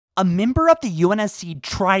A member of the UNSC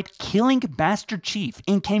tried killing Master Chief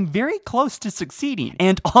and came very close to succeeding.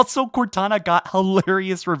 And also Cortana got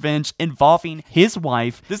hilarious revenge involving his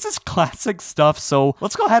wife. This is classic stuff, so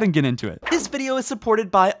let's go ahead and get into it. This video is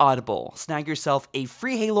supported by Audible. Snag yourself a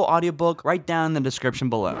free Halo audiobook right down in the description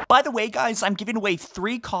below. By the way, guys, I'm giving away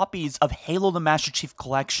 3 copies of Halo the Master Chief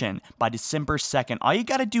Collection by December 2nd. All you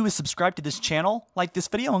gotta do is subscribe to this channel, like this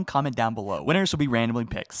video, and comment down below. Winners will be randomly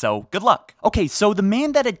picked, so good luck. Okay, so the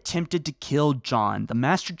man that attempted to kill John, the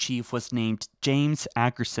Master Chief, was named James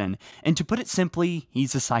Ackerson, and to put it simply,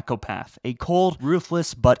 he's a psychopath, a cold,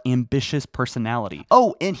 ruthless, but ambitious personality.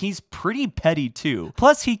 Oh, and he's pretty petty too.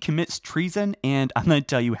 Plus, he commits treason, and I'm gonna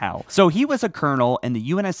tell you how. So he was a colonel in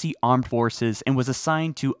the UNSC Armed Forces and was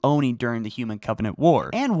assigned to Oni during the Human Covenant War,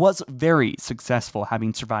 and was very successful,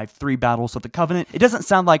 having survived 3 battles with the Covenant. It doesn't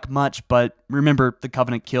sound like much, but remember, the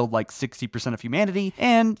Covenant killed like 60% of humanity,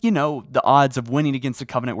 and you know, the odds of winning against the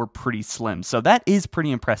Covenant were pretty slim, so that is pretty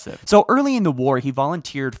impressive. So early in the war, he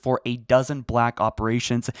volunteered for a dozen black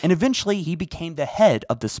operations, and eventually he became the head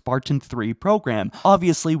of the Spartan 3 program,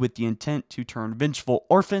 obviously with the intent to turn vengeful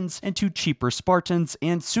orphans into cheaper Spartans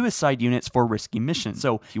and suicide units for risky missions.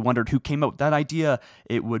 So if you wondered who came up with that idea,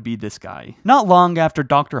 it would be this guy. Not long after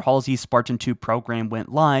Dr. Halsey's Spartan 2 program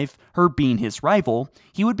went live, her being his rival,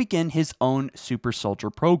 he would begin his own super soldier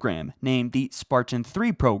program, named the Spartan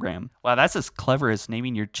 3 program. Wow, that's as clever as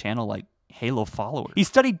naming your channel like HaloFollower. He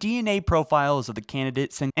studied DNA profiles of the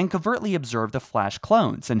candidates and covertly observed the Flash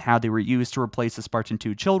clones and how they were used to replace the Spartan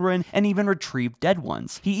 2 children and even retrieve dead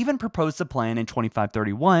ones. He even proposed the plan in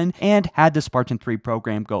 2531 and had the Spartan 3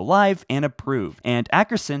 program go live and approved. And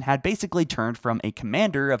Ackerson had basically turned from a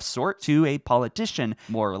commander of sort to a politician,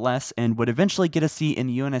 more or less, and would eventually get a seat in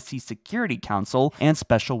the UNSC Security Council and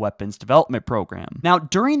Special Weapons Development Program. Now,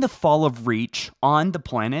 during the fall of Reach on the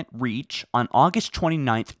planet Reach on August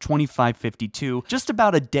 29th, 2552, just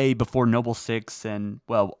about a day before Noble 6 and,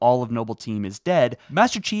 well, all of Noble Team is dead,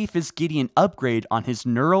 Master Chief is getting an upgrade on his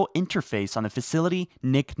neural interface on the facility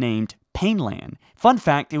nicknamed Painland. Fun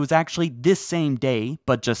fact, it was actually this same day,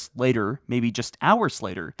 but just later, maybe just hours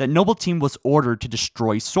later, that Noble Team was ordered to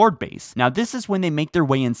destroy Sword Base. Now this is when they make their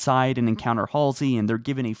way inside and encounter Halsey, and they're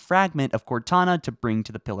given a fragment of Cortana to bring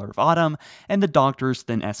to the Pillar of Autumn, and the doctors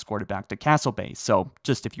then escorted back to Castle Base, so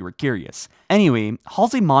just if you were curious. Anyway,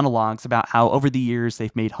 Halsey monologues about how over the years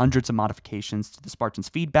they've made hundreds of modifications to the Spartans'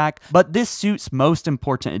 feedback, but this suit's most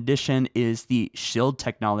important addition is the shield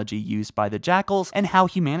technology used by the Jackals, and how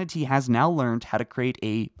humanity has now learned how to create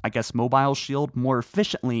a, I guess, mobile shield more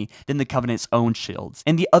efficiently than the Covenant's own shields.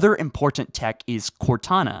 And the other important tech is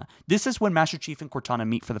Cortana. This is when Master Chief and Cortana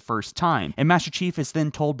meet for the first time, and Master Chief is then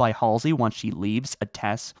told by Halsey once she leaves, a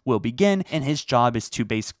test will begin, and his job is to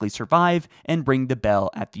basically survive and ring the bell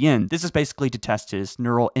at the end. This is basically to test his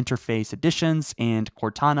neural interface additions and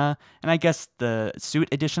Cortana, and I guess the suit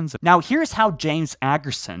additions. Now here's how James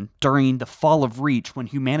Ackerson, during the fall of Reach, when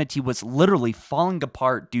humanity was literally falling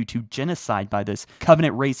apart due to genocide by this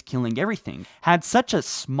Covenant race killing everything, had such a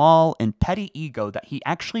small and petty ego that he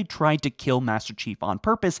actually tried to kill Master Chief on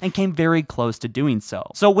purpose and came very close to doing so.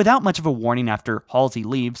 So without much of a warning, after Halsey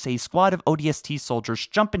leaves, a squad of ODST soldiers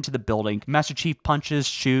jump into the building. Master Chief punches,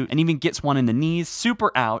 shoots, and even gets one in the knees.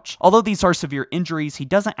 Super ouch. Although these are severe injuries, he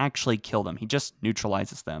doesn't actually kill them, he just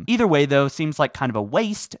neutralizes them. Either way though, seems like kind of a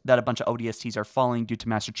waste that a bunch of ODSTs are falling due to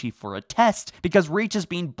Master Chief for a test, because Reach is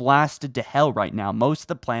being blasted to hell right now. Most of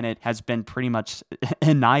the planet has been pretty much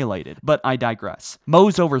annihilated, but I digress.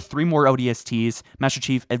 Mows over 3 more ODSTs. Master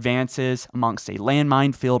Chief advances amongst a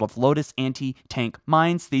landmine field of Lotus anti-tank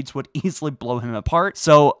mines. These would easily blow him apart,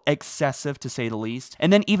 so excessive to say the least.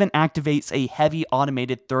 And then even activates a heavy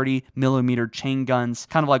automated 30mm chain guns,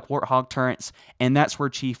 kind of like Warthog turrets, and that's where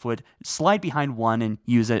Chief would slide behind one and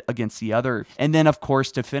use it against the other. And then of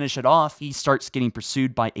course, to finish it off, he starts getting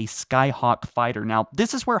pursued by a Skyhawk fighter. Now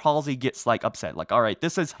this is where Halsey gets like upset, like, all right,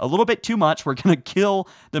 this is a little bit too much, we're gonna kill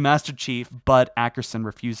the Master Chief, but Ackerson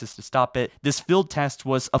refuses to stop it. This field test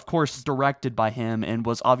was of course directed by him and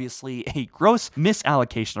was obviously a gross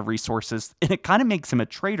misallocation of resources, and it kind of makes him a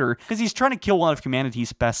traitor because he's trying to kill one of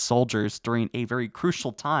humanity's best soldiers during a very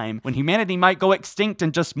crucial time when humanity might go extinct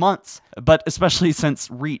in just months, but especially since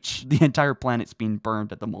Reach, the entire planet's being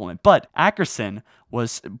burned at the moment. But Ackerson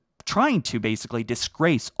was trying to basically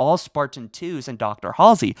disgrace all Spartan 2s and Dr.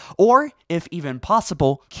 Halsey, or, if even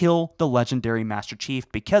possible, kill the legendary Master Chief,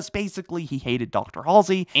 because basically he hated Dr.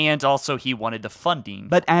 Halsey, and also he wanted the funding.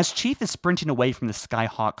 But as Chief is sprinting away from the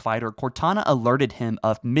Skyhawk fighter, Cortana alerted him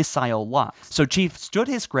of missile locks. So Chief stood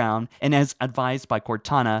his ground, and as advised by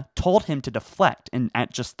Cortana, told him to deflect, and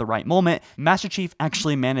at just the right moment, Master Chief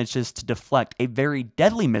actually manages to deflect a very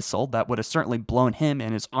deadly missile that would have certainly blown him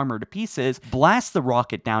and his armor to pieces, blasts the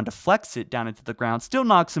rocket down, deflects it down into the ground, still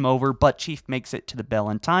knocks him over, but Chief makes it to the bell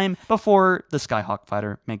in time before the Skyhawk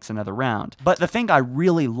fighter makes another round. But the thing I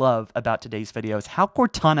really love about today's video is how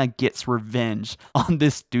Cortana gets revenge on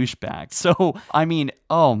this douchebag. So, I mean,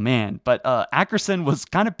 oh man, but Ackerson was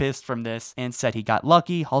kind of pissed from this and said he got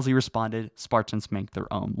lucky. Halsey responded, Spartans make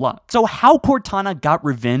their own luck. So how Cortana got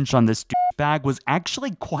revenge on this douchebag was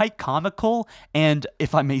actually quite comical and,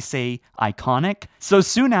 if I may say, iconic. So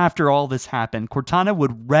soon after all this happened, Cortana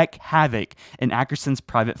would wreak havoc in Ackerson's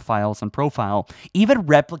private files and profile, even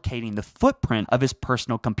replicating the footprint of his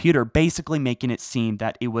personal computer, basically making it seem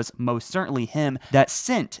that it was most certainly him that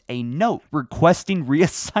sent a note requesting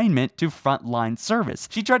reassignment to frontline service.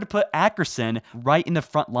 She tried to put Ackerson right in the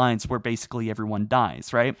front lines where basically everyone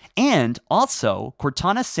dies, right? And also,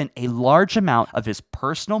 Cortana sent a large amount of his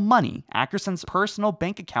personal money, Ackerson's personal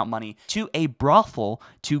bank account money, to a brothel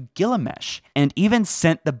to Gilgamesh, and even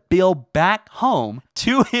sent the bill back home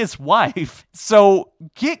to his wife. So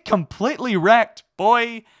get completely wrecked,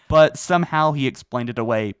 boy. But somehow he explained it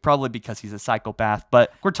away, probably because he's a psychopath.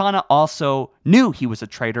 But Cortana also knew he was a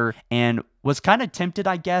traitor and was kind of tempted,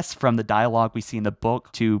 I guess, from the dialogue we see in the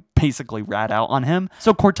book to basically rat out on him.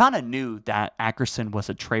 So Cortana knew that Ackerson was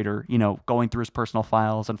a traitor, you know, going through his personal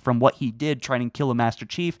files and from what he did trying to kill a Master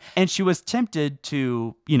Chief. And she was tempted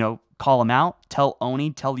to, you know, call him out, tell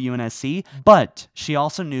Oni, tell the UNSC, but she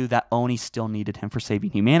also knew that Oni still needed him for saving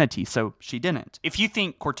humanity, so she didn't. If you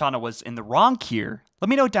think Cortana was in the wrong here, let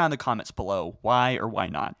me know down in the comments below why or why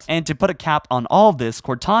not. And to put a cap on all of this,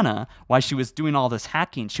 Cortana, while she was doing all this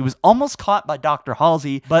hacking, she was almost caught by Dr.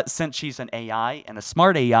 Halsey, but since she's an AI and a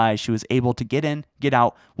smart AI, she was able to get in, get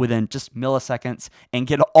out within just milliseconds and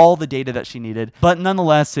get all the data that she needed. But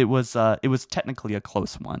nonetheless, it was technically a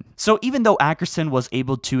close one. So even though Ackerson was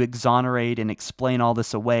able to exonerate and explain all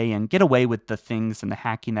this away and get away with the things and the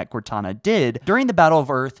hacking that Cortana did, during the Battle of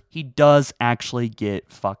Earth, he does actually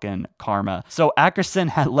get fucking karma. So Ackerson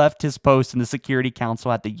had left his post in the Security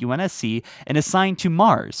Council at the UNSC and assigned to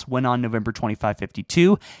Mars when on November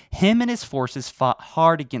 2552, him and his forces fought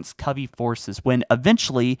hard against Covey forces when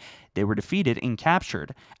eventually they were defeated and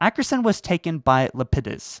captured. Ackerson was taken by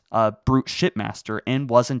Lepidus, a brute shipmaster, and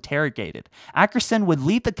was interrogated. Ackerson would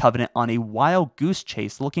lead the Covenant on a wild goose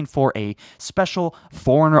chase looking for a special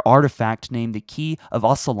foreigner artifact named the Key of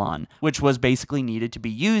Ocelon, which was basically needed to be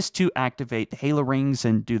used to activate the Halo rings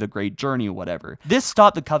and do the Great Journey or whatever. This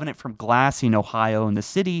stopped the Covenant from glassing Ohio and the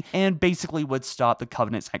city, and basically would stop the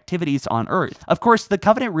Covenant's activities on Earth. Of course, the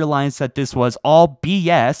Covenant realized that this was all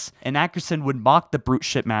BS, and Ackerson would mock the brute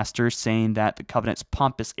shipmaster, saying that the Covenant's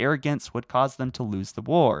pompous arrogance would cause them to lose the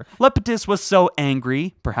war. Lepidus was so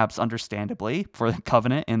angry, perhaps understandably, for the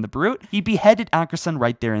Covenant and the Brute, he beheaded Ackerson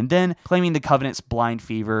right there and then, claiming the Covenant's blind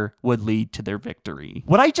fever would lead to their victory.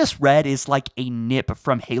 What I just read is like a nip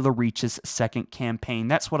from Halo Reach's second campaign.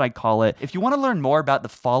 That's what I call it. If you want to learn more about the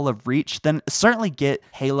Fall of Reach, then certainly get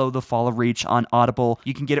Halo the Fall of Reach on Audible.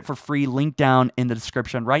 You can get it for free, link down in the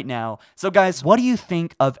description right now. So guys, what do you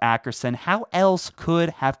think of Ackerson? How else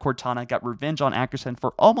could have Cortana got revenge on Ackerson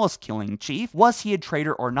for almost killing Chief? Was he a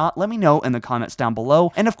traitor or not? Let me know in the comments down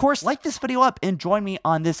below. And of course, like this video up and join me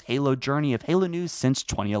on this Halo journey of Halo news since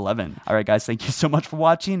 2011. Alright guys, thank you so much for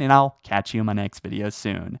watching, and I'll catch you in my next video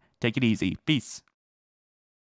soon. Take it easy. Peace.